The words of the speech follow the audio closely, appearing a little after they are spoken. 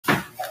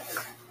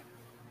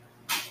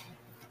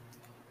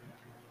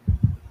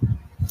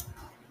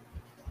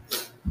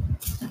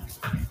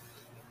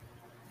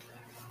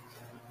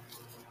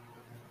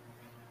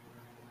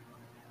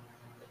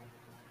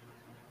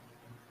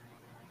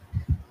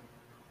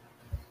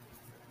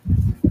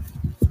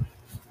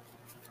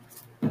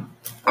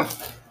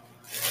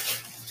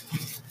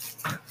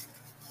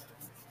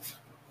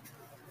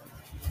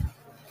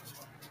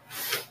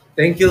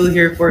Thank you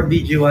here for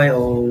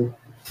BGYO.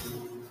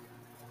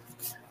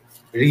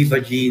 Riva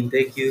Jean,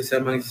 thank you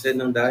sa mga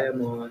send ng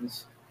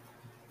diamonds.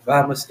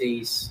 Vamos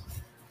Ace.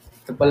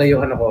 Ito pala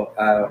yung ano ko,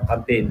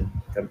 campaign.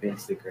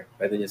 Campaign sticker.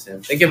 Pwede niyo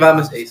send. Thank you,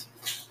 Vamos Ace.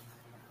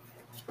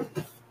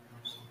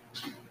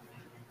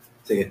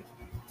 Sige.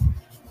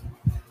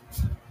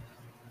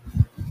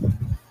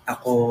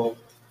 Ako,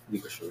 hindi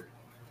ko sure.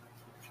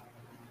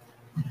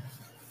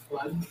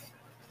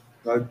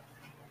 Wag.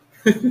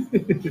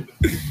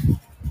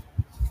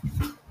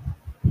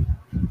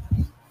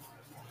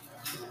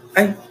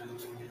 Ay!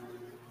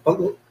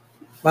 Pag,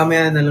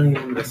 mamaya na lang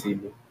yung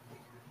resibo.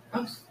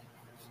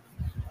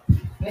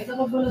 May ka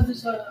pala doon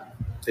sa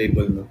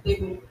Table mo.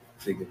 table.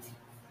 Sige.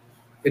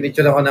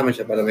 Pinicture ako naman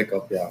siya para may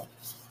kopya ako.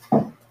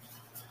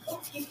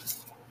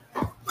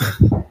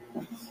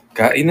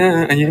 Kain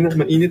na. Ayan na.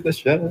 Mainit na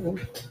siya.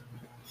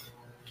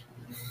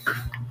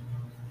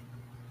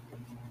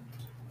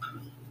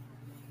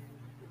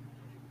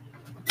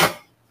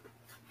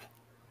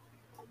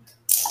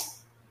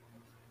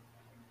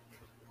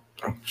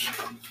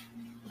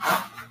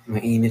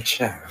 Mainit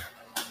siya.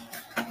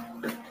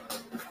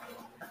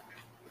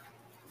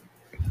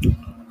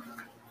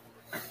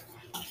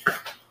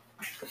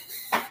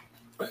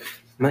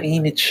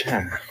 Mainit siya.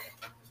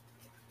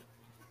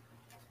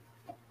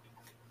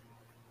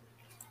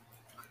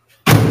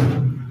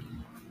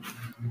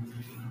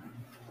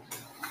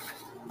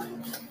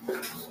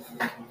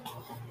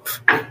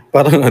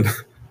 Parang ano.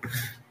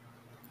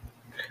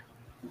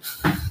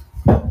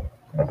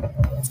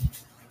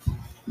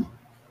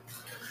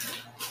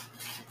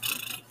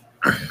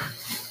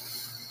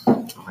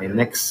 Okay,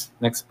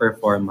 next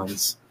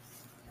performance.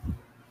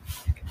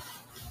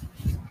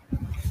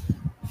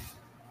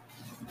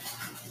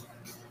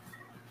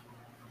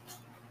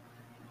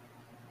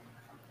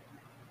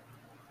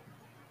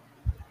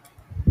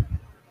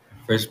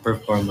 First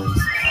performance.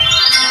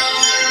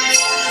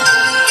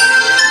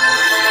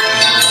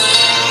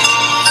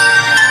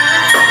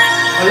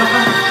 Wala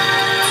ka.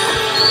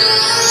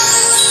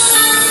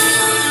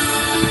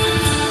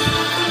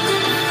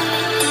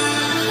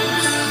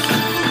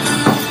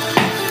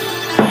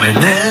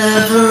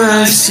 Whenever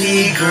I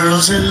see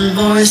girls and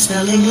boys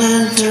selling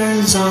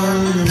lanterns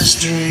on the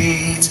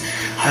streets,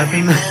 I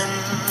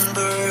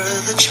remember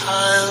the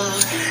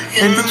child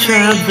in the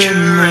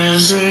cabin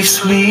rather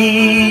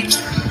sweet.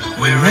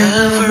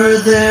 Wherever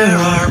there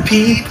are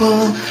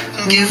people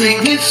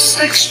giving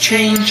gifts,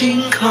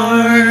 exchanging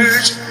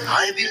cards,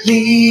 I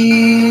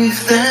believe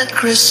that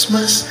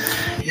Christmas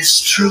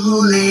is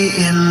truly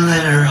in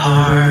their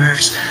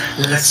hearts.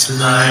 Let's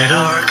light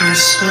our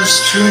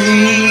Christmas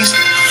trees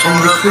for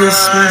the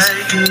Christmas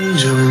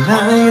angel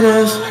light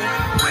us.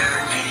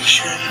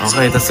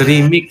 Okay, tas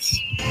remix.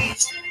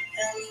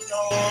 And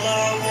all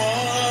are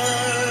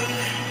one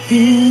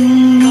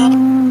in God.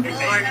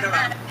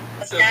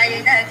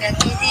 Tayo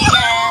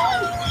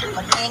nagkakitiyan,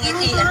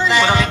 magngingitian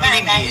para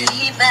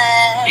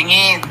mataliban.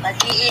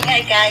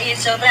 Mag-iingay kahit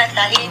sobrang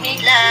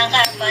tahimik lang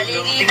ang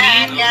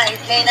paligiran.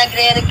 Kahit may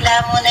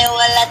nagre-reklamo na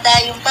wala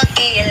tayong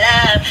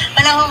pagkialam.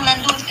 Panahong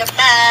nandun ka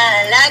pa,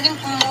 laging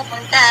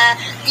pumupunta.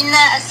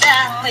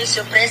 Inaasahang may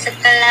sorpresa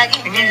ka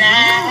laging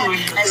dala.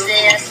 Ang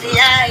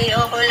saya-saya,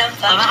 ayoko lang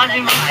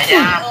pangalan.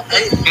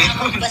 Okay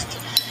kung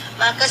basta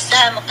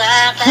makasama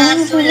ka,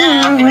 kaso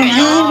lang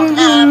ayaw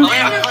na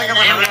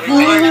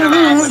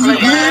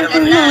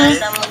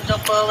sa mundo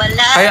ko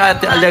wala. Hi,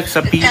 Ate Alexa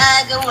P.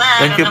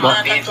 Thank you po.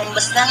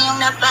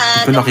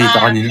 Ito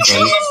nakita kanina.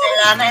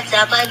 Salamat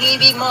sa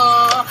pag-ibig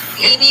mo.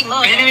 Ibig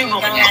mo, hindi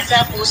ka nga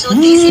sa puso't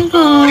isip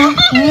ko.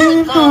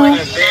 Isip ko,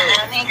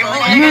 dinaamin ko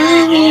na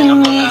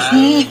namimiss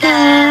kita.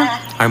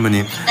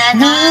 Harmony. Na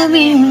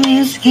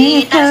namimiss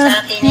kita.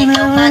 Sa akin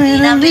ikaw pati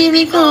ng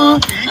baby ko.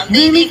 Ang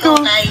baby ko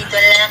kahit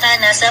wala ka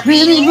na sa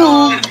piling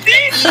mo.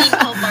 Piling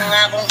ko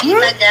pangakong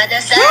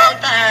ipagdadasal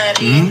pa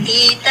rin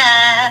kita.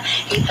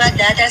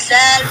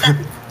 Ipagdadasal pa.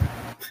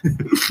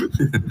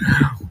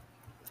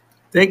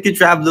 Thank you,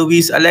 Trav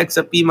Luis.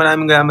 Alexa P.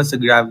 Maraming salamat sa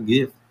grab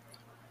gift.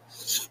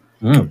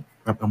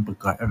 Sarap ang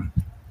pagkain.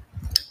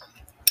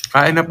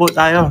 Kain na po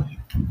tayo.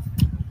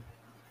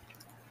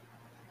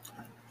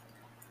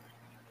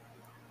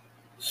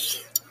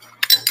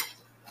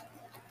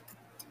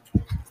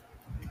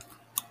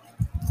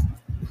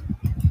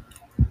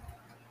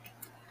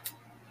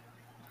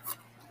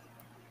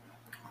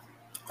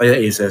 Kaya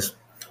Aces,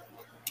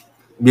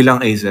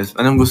 bilang Aces,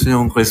 anong gusto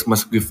niyong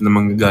Christmas gift na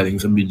manggagaling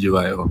sa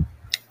BGYO?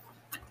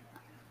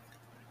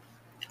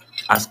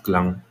 Ask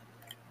lang.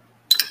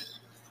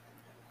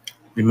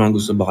 May mga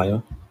gusto ba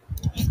kayo?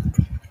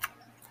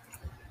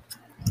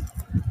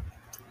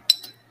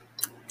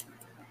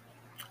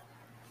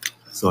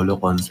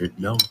 Solo concert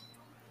daw.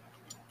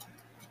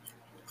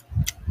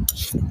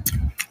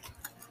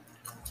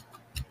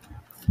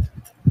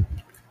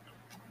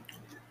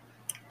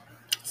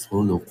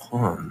 Solo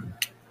con.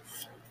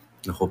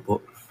 Nako po.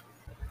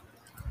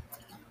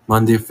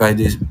 Monday,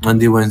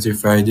 Wednesday,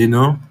 Friday,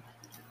 no?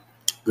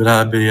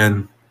 Grabe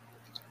yan.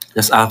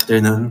 Just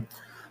after nun,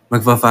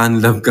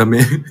 magpa-fan love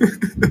kami.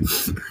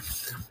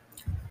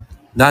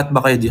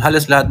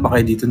 Halos lahat ba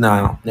kayo dito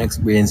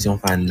na-experience yung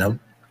fan love?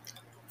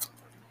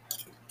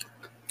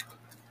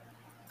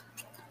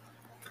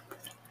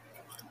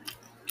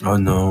 Oh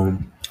no.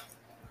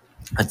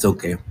 That's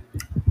okay.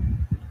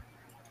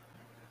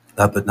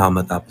 Dapat na ako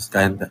matapos.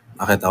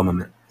 Akit ako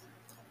mamaya.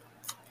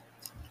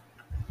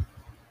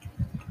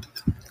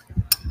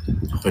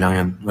 Okay lang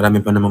yan.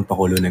 Marami pa naman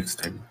pakulo next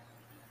time.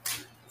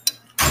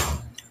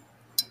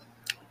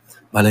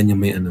 Bala niya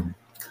may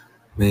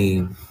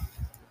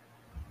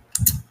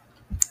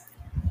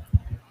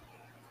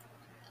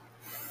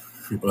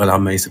wala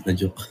akong maisip na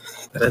joke.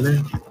 Tara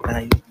na,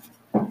 tayo.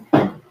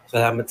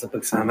 Salamat sa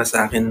pagsama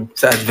sa akin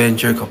sa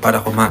adventure ko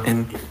para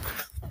kumain.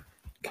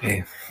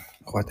 Okay,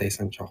 kuha tayo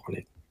isang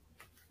chocolate.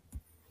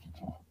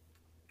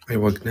 Ay,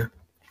 wag na.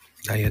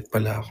 Diet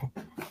pala ako.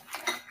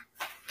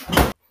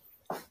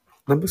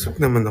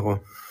 Nabusog naman ako.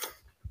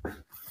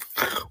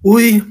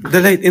 Uy,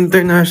 The Light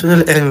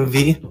International MV.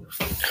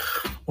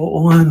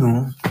 Oo nga,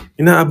 no.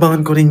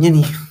 Inaabangan ko rin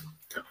yan eh.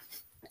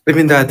 I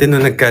mean, dati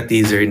nung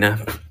nagka-teaser na.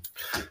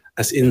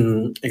 As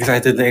in,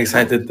 excited na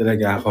excited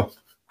talaga ako.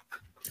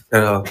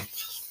 Pero,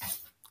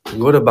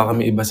 siguro baka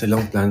may iba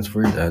silang plans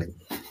for that.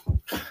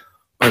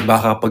 Or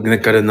baka pag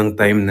nagkaroon ng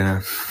time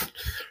na,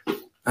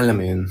 alam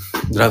mo yun,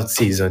 drought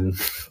season,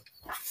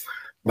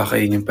 baka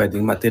yun yung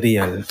pwedeng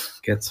material.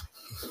 Gets?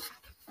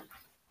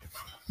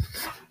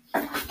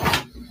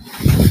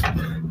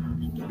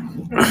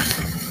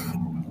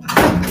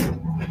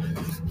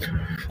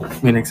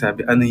 May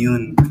nagsabi, ano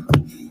yun?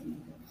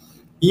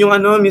 Yung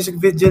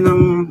music video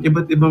ng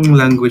iba't ibang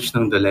language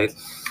ng The Light.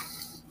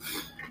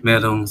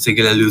 Merong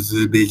Sigla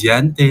Luzul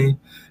Bilyante,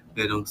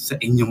 merong Sa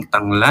Inyong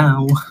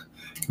Tanglaw,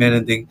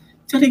 meron ding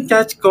Charing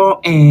Touch Ko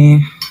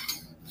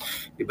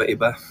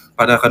Iba-iba.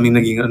 Para kami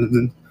naging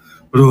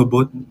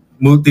robot.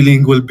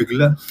 Multilingual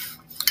bigla.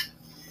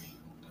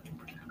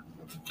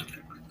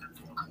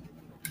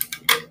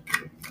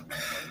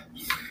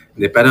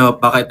 Hindi, pero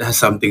baka it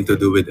has something to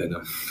do with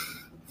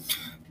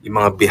yung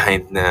mga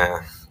behind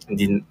na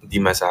hindi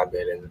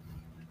masabi rin.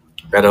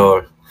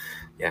 Pero,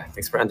 yeah,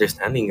 thanks for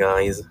understanding,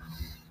 guys.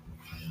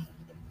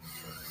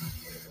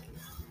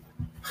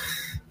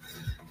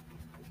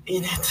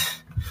 Init.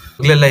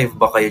 Magla-live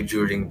ba kayo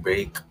during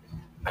break?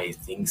 I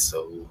think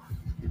so.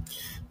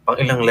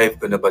 Pang ilang live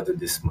ko na ba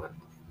this month?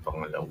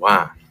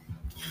 Pangalawa.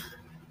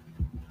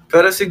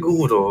 Pero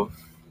siguro,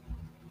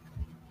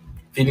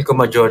 feeling ko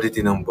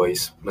majority ng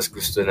boys, mas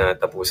gusto na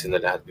tapusin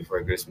na lahat before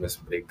Christmas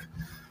break.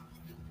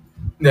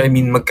 I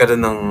mean,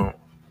 magkaroon ng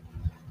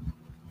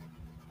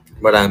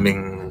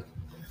maraming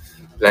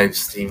live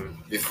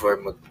stream before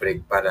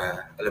mag-break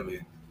para, alam mo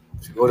yun,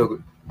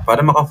 siguro, para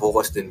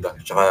makafocus din ba?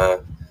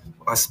 Tsaka,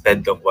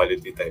 makaspend ng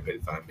quality time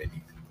with family.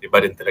 Iba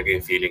rin talaga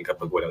yung feeling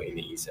kapag walang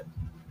iniisip.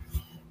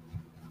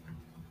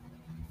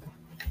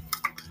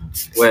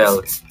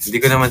 Well, hindi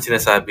ko naman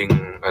sinasabing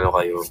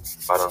kayo,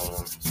 parang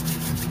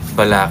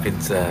balakid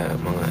sa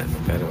mga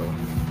pero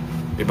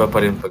iba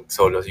pa rin pag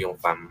solo yung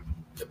fam,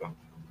 diba?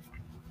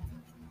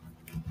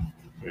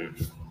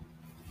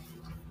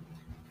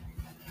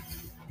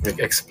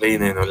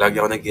 Nag-explain no?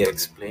 Lagi ako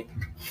nag-i-explain.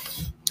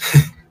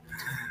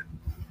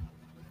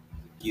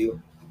 You.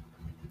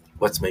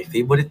 What's my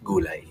favorite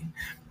gulay?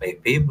 My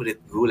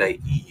favorite gulay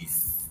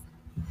is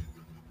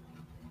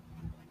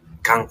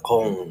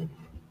kangkong,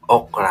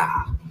 okra,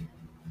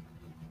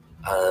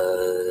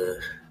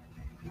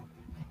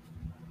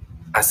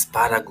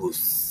 asparagus,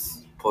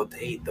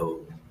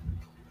 potato,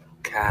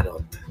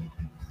 carrot,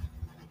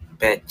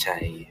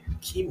 pechay,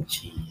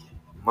 kimchi,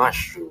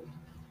 mushroom,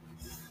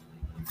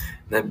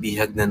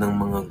 nabihag na ng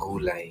mga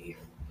gulay.